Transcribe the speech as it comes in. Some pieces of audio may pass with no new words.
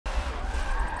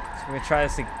So we're gonna try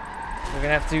this. We're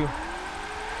gonna have to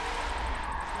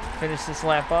finish this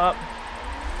lap up.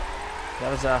 That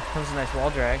was a nice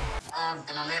wall drag.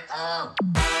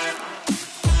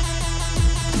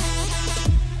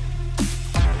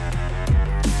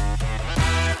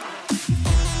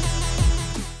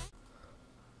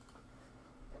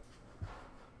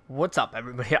 What's up,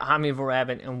 everybody? I'm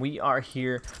EvlRabbit, and we are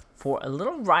here for a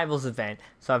little Rivals event.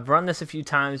 So I've run this a few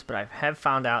times, but I have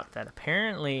found out that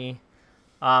apparently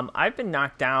I've been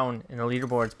knocked down in the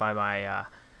leaderboards by my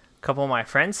couple of my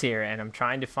friends here, and I'm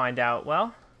trying to find out,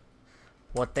 well,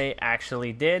 what they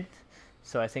actually did.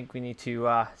 So I think we need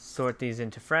to sort these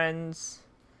into friends.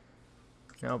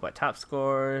 No, by top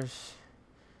scores,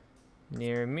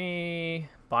 near me,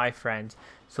 by friends.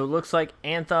 So it looks like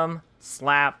Anthem,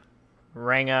 Slap,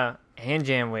 Ranga, and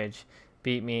Jamwidge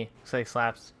beat me. Looks like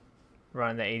Slap's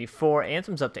running the 84.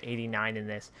 Anthem's up to 89 in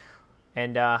this.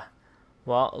 And,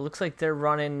 well, it looks like they're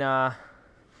running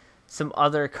some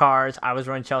other cars. I was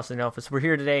running Chelsea Nova. So we're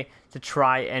here today to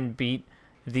try and beat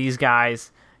these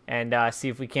guys and see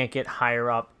if we can't get higher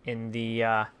up in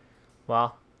the,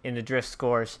 well, in the drift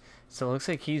scores. So it looks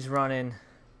like he's running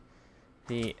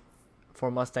the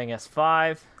Ford Mustang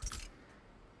S5.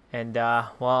 And,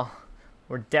 well,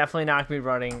 we're definitely not going to be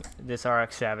running this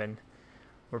RX-7.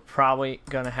 We're probably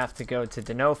going to have to go to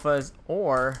Denofa's,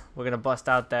 or we're going to bust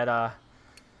out that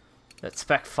that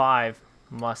Spec 5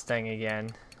 Mustang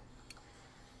again.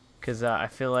 Because I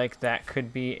feel like that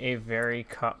could be a very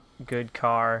good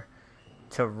car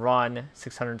to run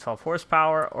 612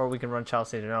 horsepower, or we can run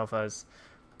Chelsea Denofa's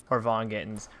or Von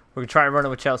Gittins. We're going to try to run it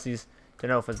with Chelsea's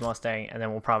Denofa's Mustang, and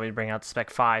then we'll probably bring out the Spec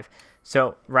 5.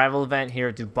 So, rival event here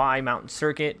at Dubai Mountain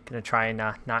Circuit. Gonna try and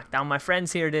knock down my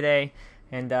friends here today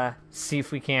and see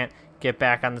if we can't get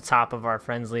back on the top of our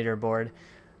friends leaderboard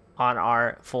on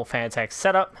our full Fanatec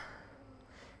setup.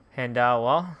 And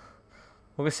well,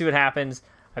 we're gonna see what happens.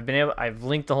 I've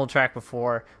linked the whole track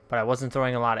before, but I wasn't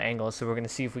throwing a lot of angles, so we're gonna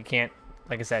see if we can't,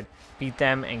 like I said, beat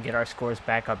them and get our scores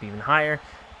back up even higher.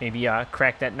 Maybe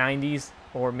crack that 90s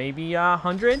or maybe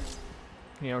 100.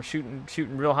 You know,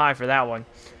 shooting real high for that one.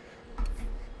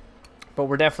 But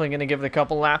we're definitely going to give it a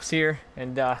couple laps here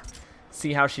and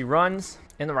see how she runs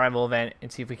in the rival event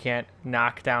and see if we can't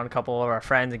knock down a couple of our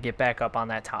friends and get back up on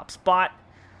that top spot.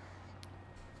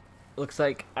 Looks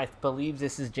like, I believe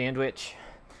this is Jandwich,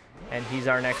 and he's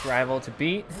our next rival to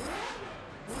beat.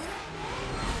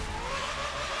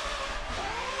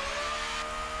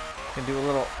 Gonna do a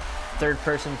little third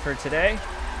person for today.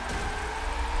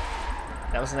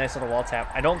 That was a nice little wall tap.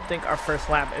 I don't think our first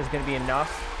lap is going to be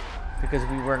enough because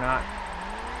we were not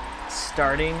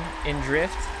starting in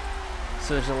drift,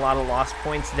 so there's a lot of lost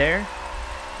points there,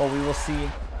 but we will see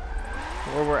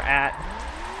where we're at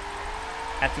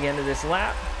the end of this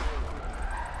lap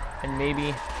and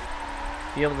maybe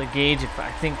be able to gauge if I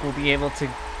think we'll be able to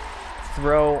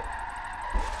throw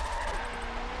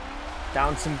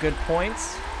down some good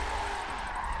points.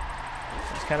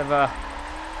 It's kind of a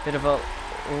bit of a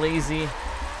lazy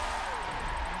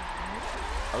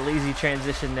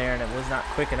transition there, and it was not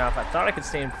quick enough. I thought I could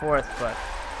stay in fourth, but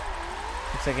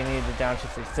looks like I needed to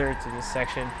downshift to third to this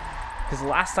section. Because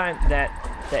last time that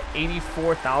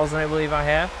 84,000 I believe I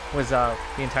have was the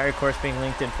entire course being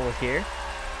linked in fourth here.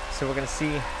 So we're gonna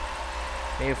see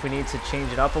maybe if we need to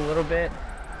change it up a little bit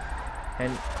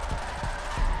and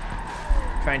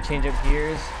try and change up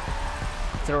gears,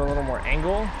 throw a little more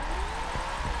angle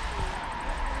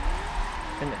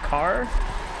in the car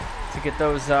to get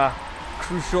those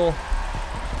crucial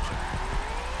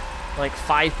like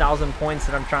 5,000 points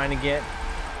that I'm trying to get.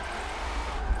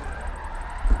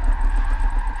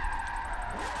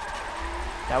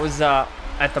 That was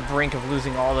at the brink of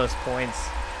losing all those points,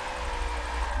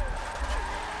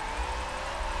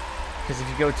 because if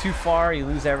you go too far you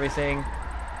lose everything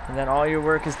and then all your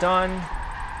work is done.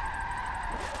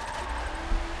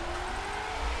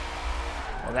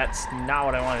 Well, that's not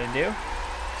what I wanted to do.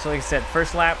 So like I said,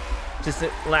 first lap, just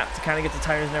a lap to kind of get the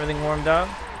tires and everything warmed up.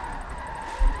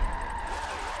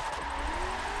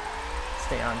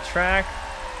 Stay on track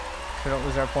so we don't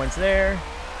lose our points there.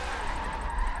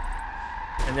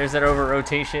 And there's that over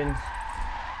rotation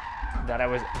that I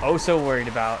was oh so worried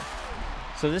about.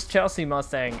 So this Chelsea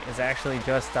Mustang is actually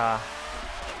just out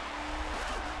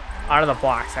of the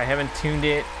box. I haven't tuned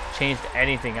it, changed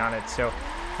anything on it. So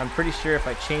I'm pretty sure if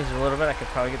I changed it a little bit, I could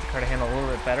probably get the car to handle a little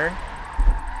bit better.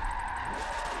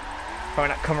 Probably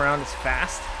not come around as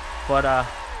fast, but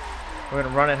we're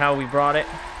gonna run it how we brought it.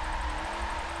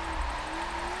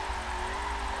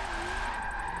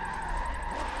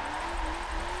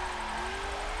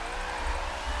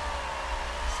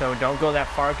 So don't go that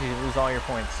far because you lose all your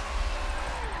points.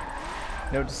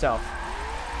 Note to self.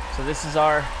 So this is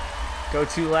our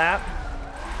go-to lap.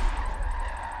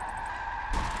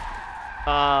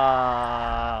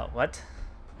 What?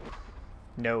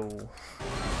 No.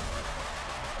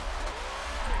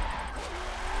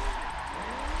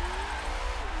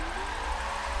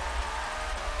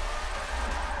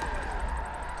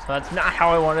 So that's not how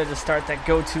I wanted to start that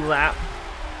go-to lap.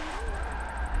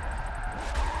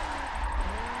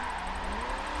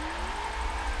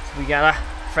 So we got a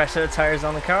fresh set of tires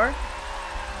on the car.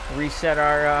 Reset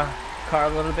our car a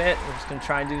little bit. We're just gonna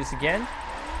try and do this again.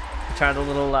 We tried a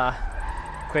little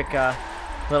quick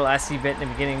little SC bit in the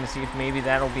beginning to see if maybe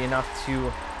that'll be enough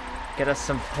to get us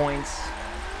some points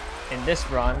in this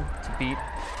run to beat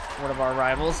one of our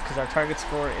rivals, because our target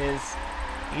score is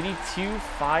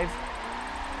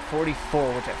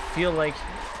 82,544, which I feel like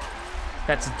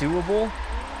that's doable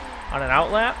on an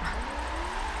outlap.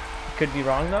 Could be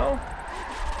wrong though.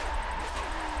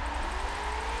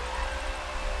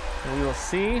 We will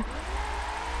see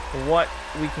what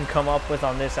we can come up with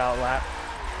on this outlap.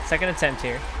 Second attempt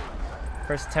here.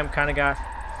 First attempt kind of got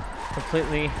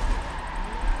completely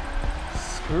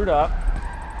screwed up.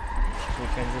 So we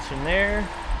transition there.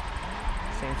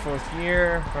 Same fourth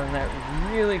gear. Run that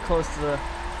really close to the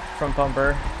front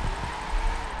bumper.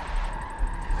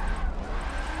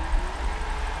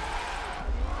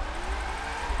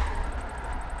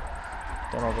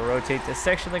 Don't over-rotate this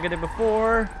section like I did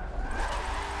before.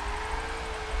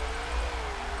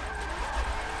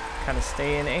 Kind of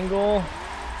stay in angle.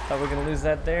 Thought we were going to lose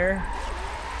that there.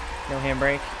 No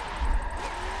handbrake.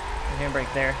 No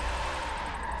handbrake there.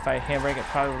 If I handbrake, it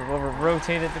probably would have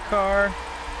over-rotated the car.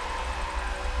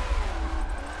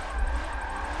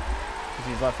 Just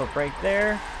use left foot brake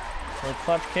there. More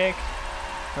clutch kick.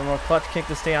 No more clutch kick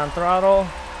to stay on throttle.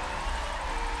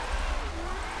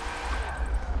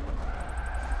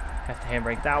 Have to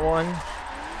handbrake that one.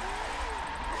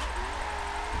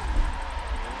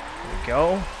 There we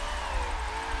go.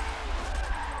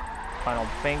 Final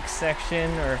bank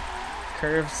section or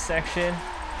curve section.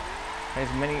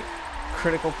 As many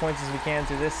critical points as we can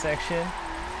through this section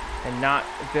and not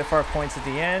biff our points at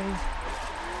the end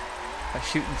by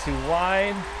shooting too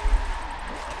wide.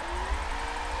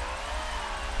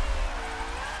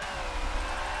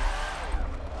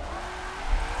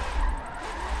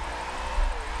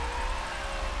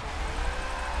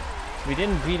 So we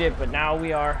didn't beat it, but now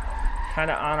we are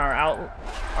kind of on our out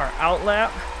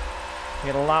lap. We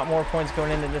get a lot more points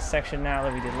going into this section now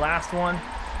than we did last one.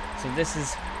 So this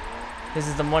is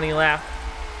the money lap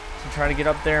to try to get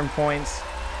up there in points.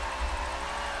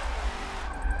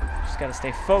 Just got to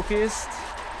stay focused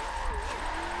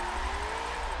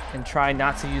and try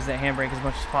not to use that handbrake as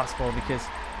much as possible, because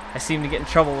I seem to get in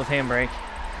trouble with handbrake.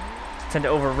 I tend to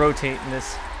over-rotate in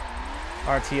this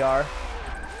RTR. I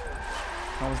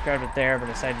almost grabbed it there, but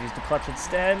I decided to use the clutch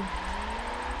instead.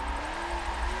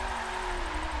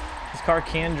 This car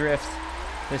can drift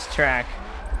this track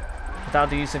without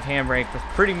the use of handbrake, with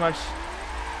pretty much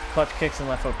clutch kicks and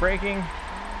left foot braking,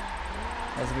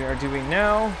 as we are doing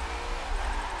now.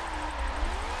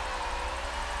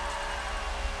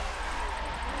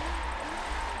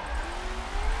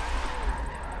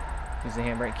 Use the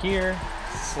handbrake here,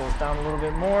 slows down a little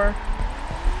bit more.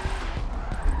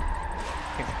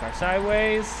 Kick the car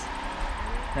sideways.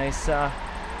 Nice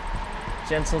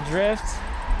gentle drift.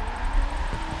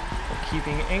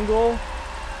 Keeping angle.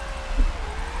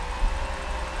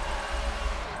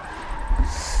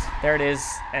 There it is,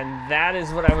 and that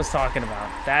is what I was talking about.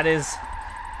 That is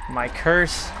my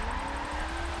curse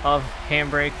of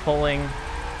handbrake pulling.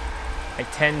 I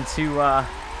tend to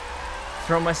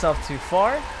throw myself too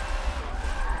far. So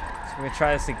we're gonna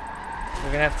try this. We're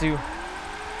gonna have to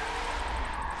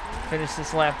finish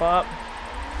this lap up.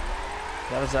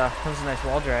 That was a nice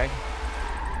wall drag.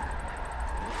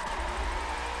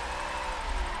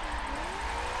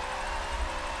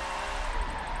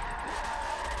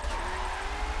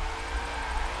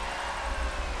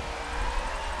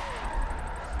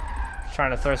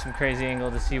 Trying to throw some crazy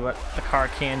angle to see what the car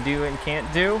can do and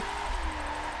can't do.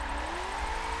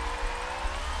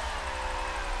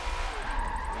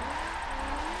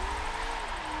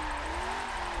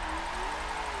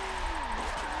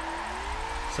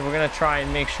 So we're going to try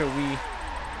and make sure we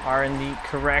are in the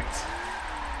correct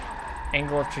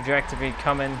angle of trajectory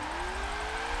coming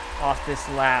off this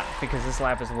lap, because this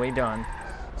lap is way done.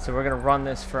 So we're going to run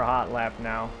this for a hot lap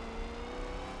now.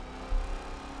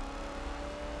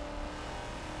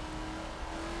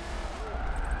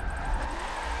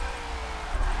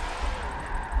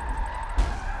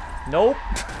 Nope.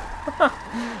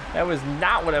 That was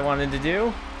not what I wanted to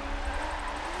do.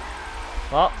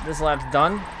 Well, this lap's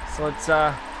done. So So let's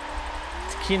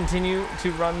continue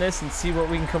to run this and see what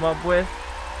we can come up with.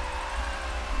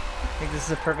 I think this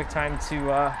is a perfect time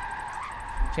to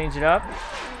change it up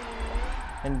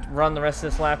and run the rest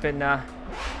of this lap in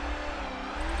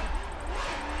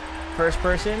first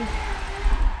person.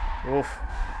 Oof.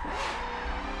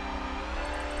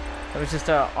 That was just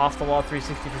a off-the-wall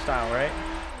 360 for style, right?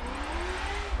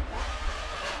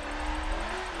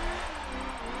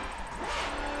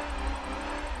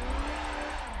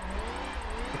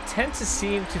 I tend to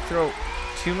seem to throw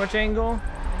too much angle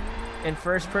in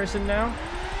first person now.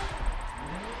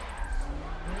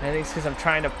 I think it's because I'm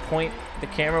trying to point the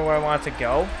camera where I want it to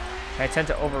go. I tend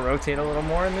to over-rotate a little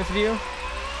more in this view.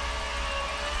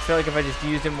 I feel like if I just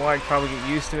used it more, I'd probably get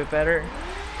used to it better.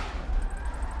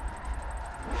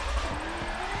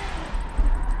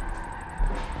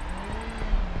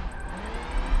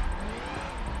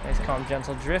 Nice, calm,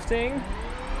 gentle drifting.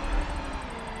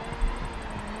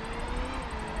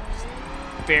 Just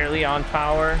barely on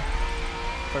power,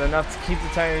 but enough to keep the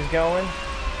tires going.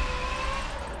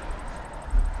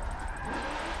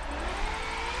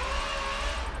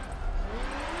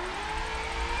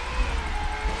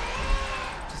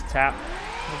 Tap.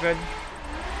 We're good.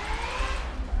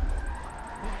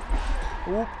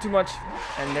 Oop, too much.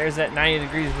 And there's that 90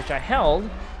 degrees, which I held,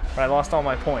 but I lost all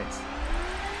my points.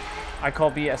 I call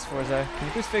BS, Forza. Can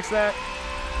you please fix that?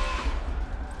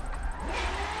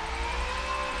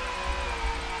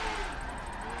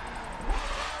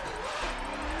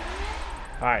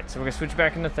 Alright, so we're going to switch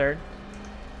back into third.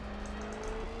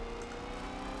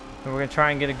 And we're going to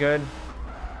try and get a good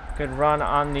run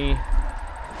on the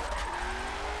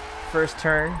first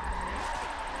turn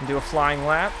and do a flying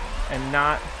lap and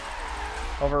not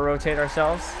over rotate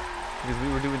ourselves because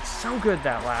we were doing so good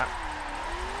that lap.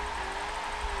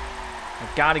 I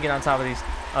gotta get on top of these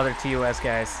other TOS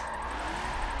guys.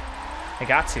 I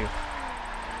got to.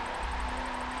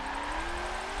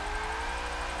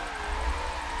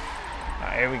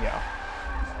 Alright, here we go.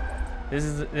 This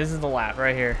is the lap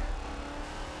right here.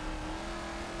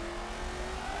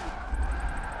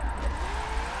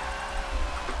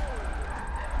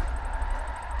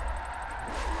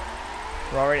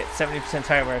 We're already at 70%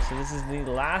 tire wear, so this is the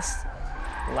last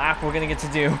lap we're gonna get to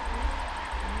do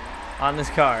on this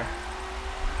car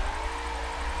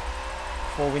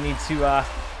before we need to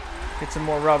get some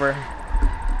more rubber.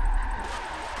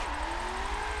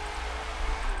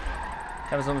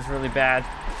 That was almost really bad.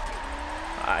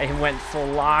 I went full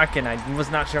lock and I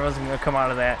was not sure I was gonna come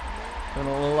out of that. Doing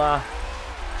a little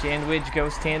Jandwich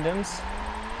ghost tandems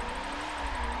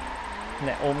in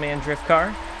that old man drift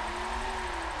car.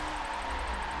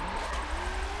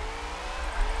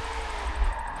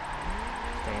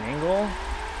 Angle.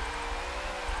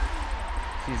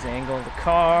 Use the angle of the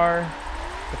car,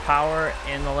 the power,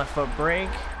 and the left foot brake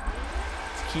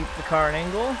to keep the car in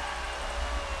angle.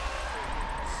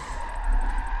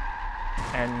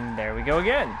 And there we go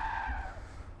again.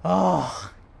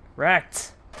 Oh,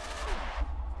 wrecked.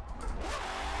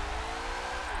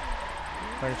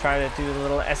 We're gonna try to do a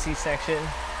little SE section,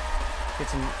 get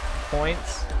some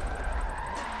points.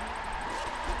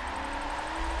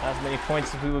 Not as many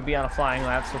points as we would be on a flying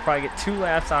lap, so we'll probably get 2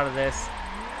 laps out of this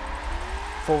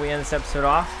before we end this episode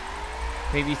off.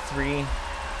 Maybe 3.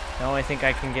 No, I think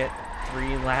I can get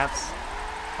 3 laps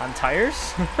on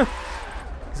tires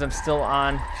because I'm still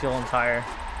on fuel and tire.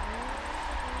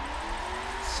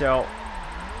 So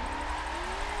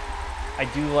I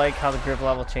do like how the grip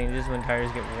level changes when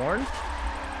tires get worn,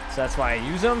 so that's why I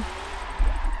use them.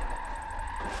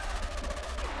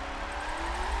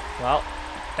 Well,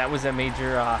 that was a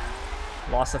major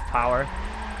loss of power.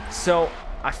 So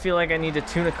I feel like I need to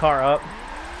tune a car up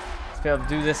to be able to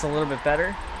do this a little bit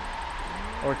better,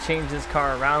 or change this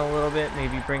car around a little bit,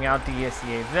 maybe bring out the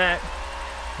ESEA Vet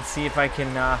and see if I can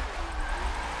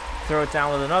throw it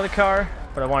down with another car.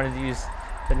 But I wanted to use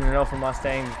the Nanofa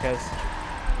Mustang because,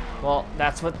 well,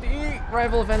 that's what the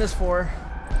rival event is for.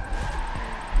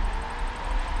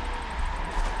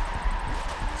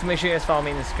 So make sure you guys follow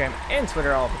me on Instagram and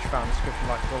Twitter, all of which are found in the description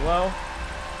box below.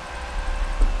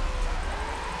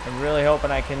 I'm really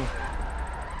hoping I can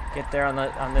get there on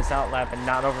this outlap and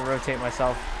not over rotate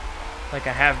myself like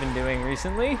I have been doing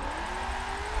recently.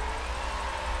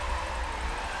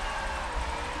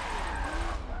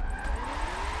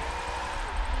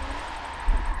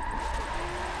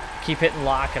 Keep hitting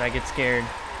lock and I get scared.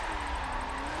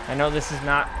 I know this is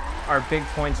not our big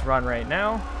points run right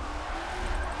now,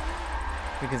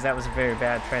 because that was a very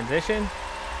bad transition.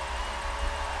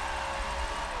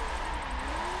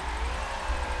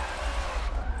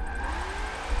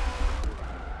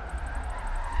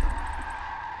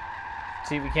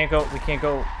 See, we can't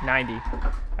go 90.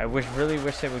 I really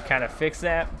wish they would kind of fix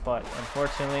that, but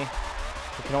unfortunately,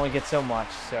 we can only get so much.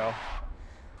 So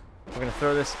we're gonna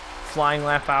throw this flying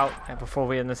lap out before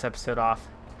we end this episode off.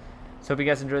 So hope you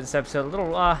guys enjoyed this episode. A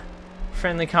little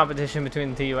friendly competition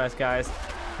between the two US guys.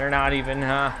 They're not even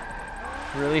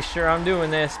really sure I'm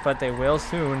doing this, but they will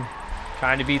soon.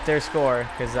 Trying to beat their score,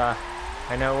 because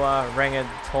I know Renga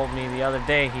told me the other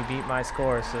day he beat my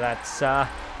score, so that's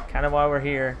kind of why we're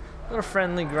here. A little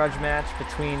friendly grudge match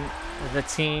between the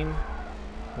team.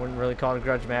 Wouldn't really call it a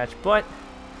grudge match, but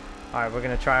all right, we're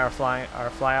gonna try our fly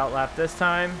out lap this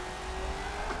time.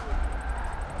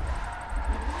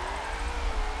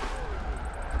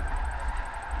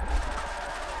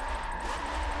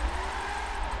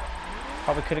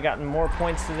 Probably could have gotten more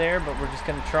points to there, but we're just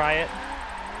gonna try it.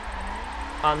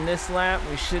 On this lap,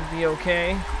 we should be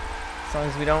okay, as long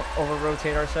as we don't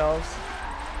over-rotate ourselves.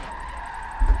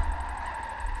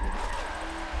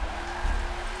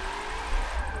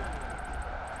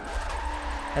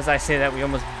 As I say that, we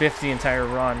almost biffed the entire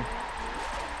run.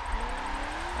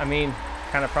 I mean,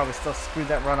 kind of probably still screwed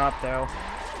that run up, though.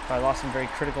 I lost some very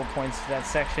critical points to that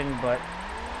section, but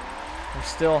we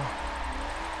still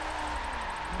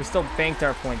banked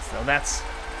our points, though. That's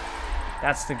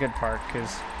the good part,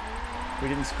 because we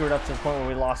didn't screw it up to the point where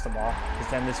we lost them all,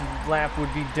 because then this lap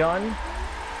would be done.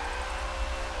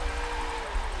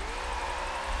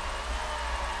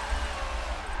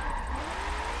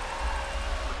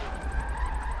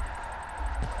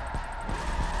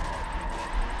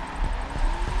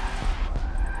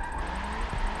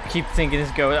 I keep thinking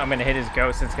his ghost, I'm gonna hit his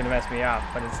ghost, it's gonna mess me up,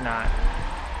 but it's not.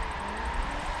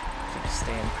 So just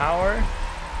stay in power.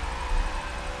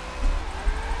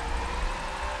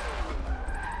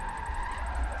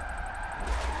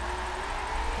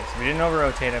 We didn't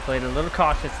over-rotate. I played a little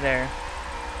cautious there.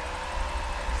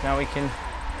 So now we can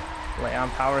lay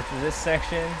on power through this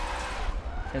section.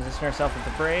 Transition ourselves with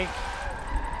the brake.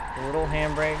 A little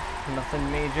handbrake.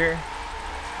 Nothing major.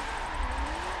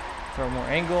 Throw more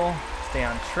angle. Stay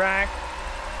on track.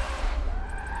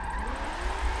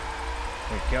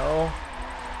 There we go.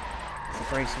 The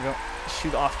brakes, we don't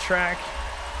shoot off track.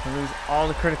 We lose all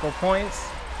the critical points.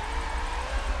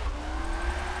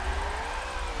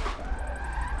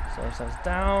 Slow ourselves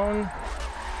down.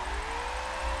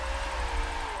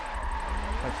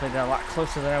 I played that a lot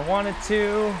closer than I wanted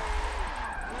to.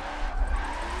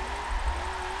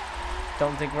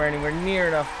 Don't think we're anywhere near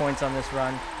enough points on this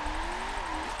run.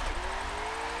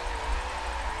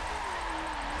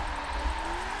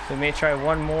 So we may try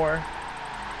one more,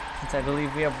 since I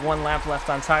believe we have one lap left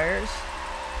on tires.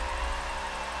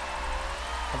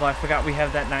 Although I forgot we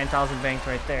have that 9,000 banked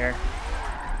right there.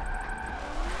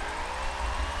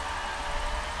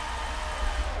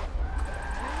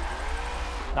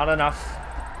 Not enough.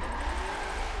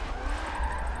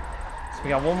 So we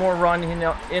got one more run in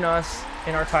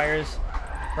our tires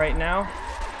right now.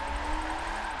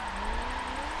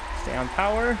 Stay on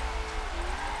power.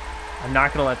 I'm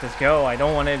not gonna let this go. I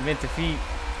don't want to admit defeat.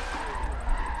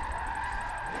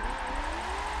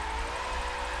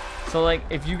 So like,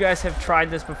 if you guys have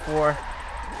tried this before,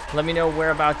 let me know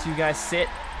whereabouts you guys sit.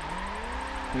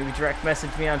 Maybe direct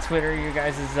message me on Twitter you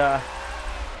guys'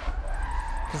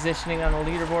 positioning on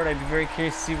the leaderboard. I'd be very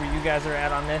curious to see where you guys are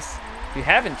at on this. If you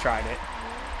haven't tried it,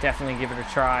 definitely give it a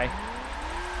try.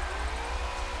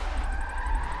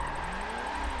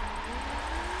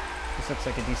 This looks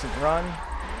like a decent run.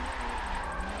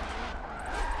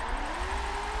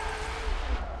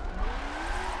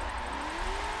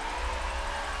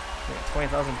 We got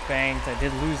 20,000 banked. I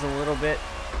did lose a little bit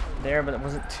there, but it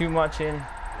wasn't too much in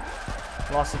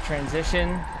loss of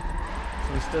transition,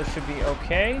 so we still should be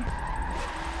okay.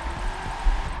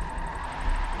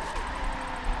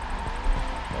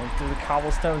 Through the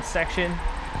cobblestone section.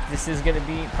 This is going to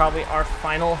be probably our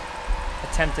final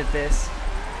attempt at this.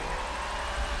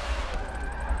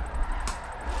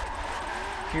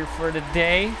 Here for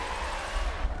today.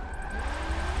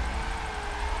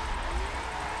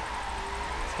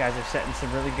 These guys are setting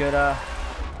some really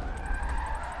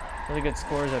good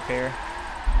scores up here.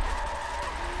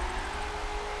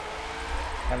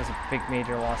 That was a big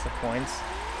major loss of points.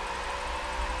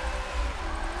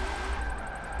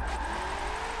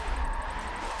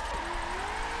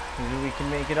 Maybe we can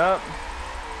make it up.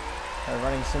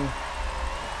 Running some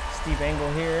steep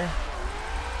angle here.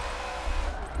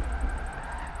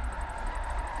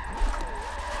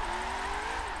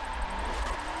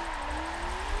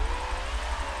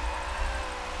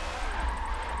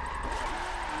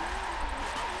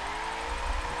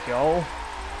 Go.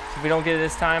 So if we don't get it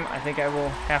this time, I think I will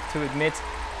have to admit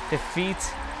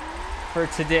defeat for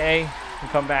today.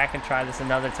 We'll come back and try this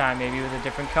another time, maybe with a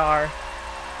different car.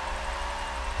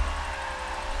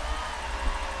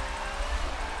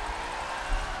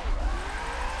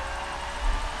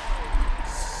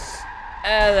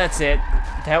 That's it.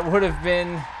 That would have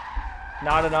been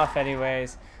not enough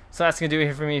anyways. So that's going to do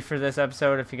it for me for this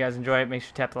episode. If you guys enjoy it, make sure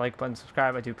to tap the like button,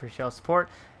 subscribe. I do appreciate all the support.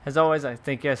 As always, I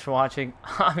thank you guys for watching.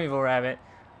 I'm EvlRabbit.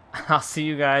 I'll see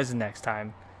you guys next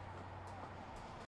time.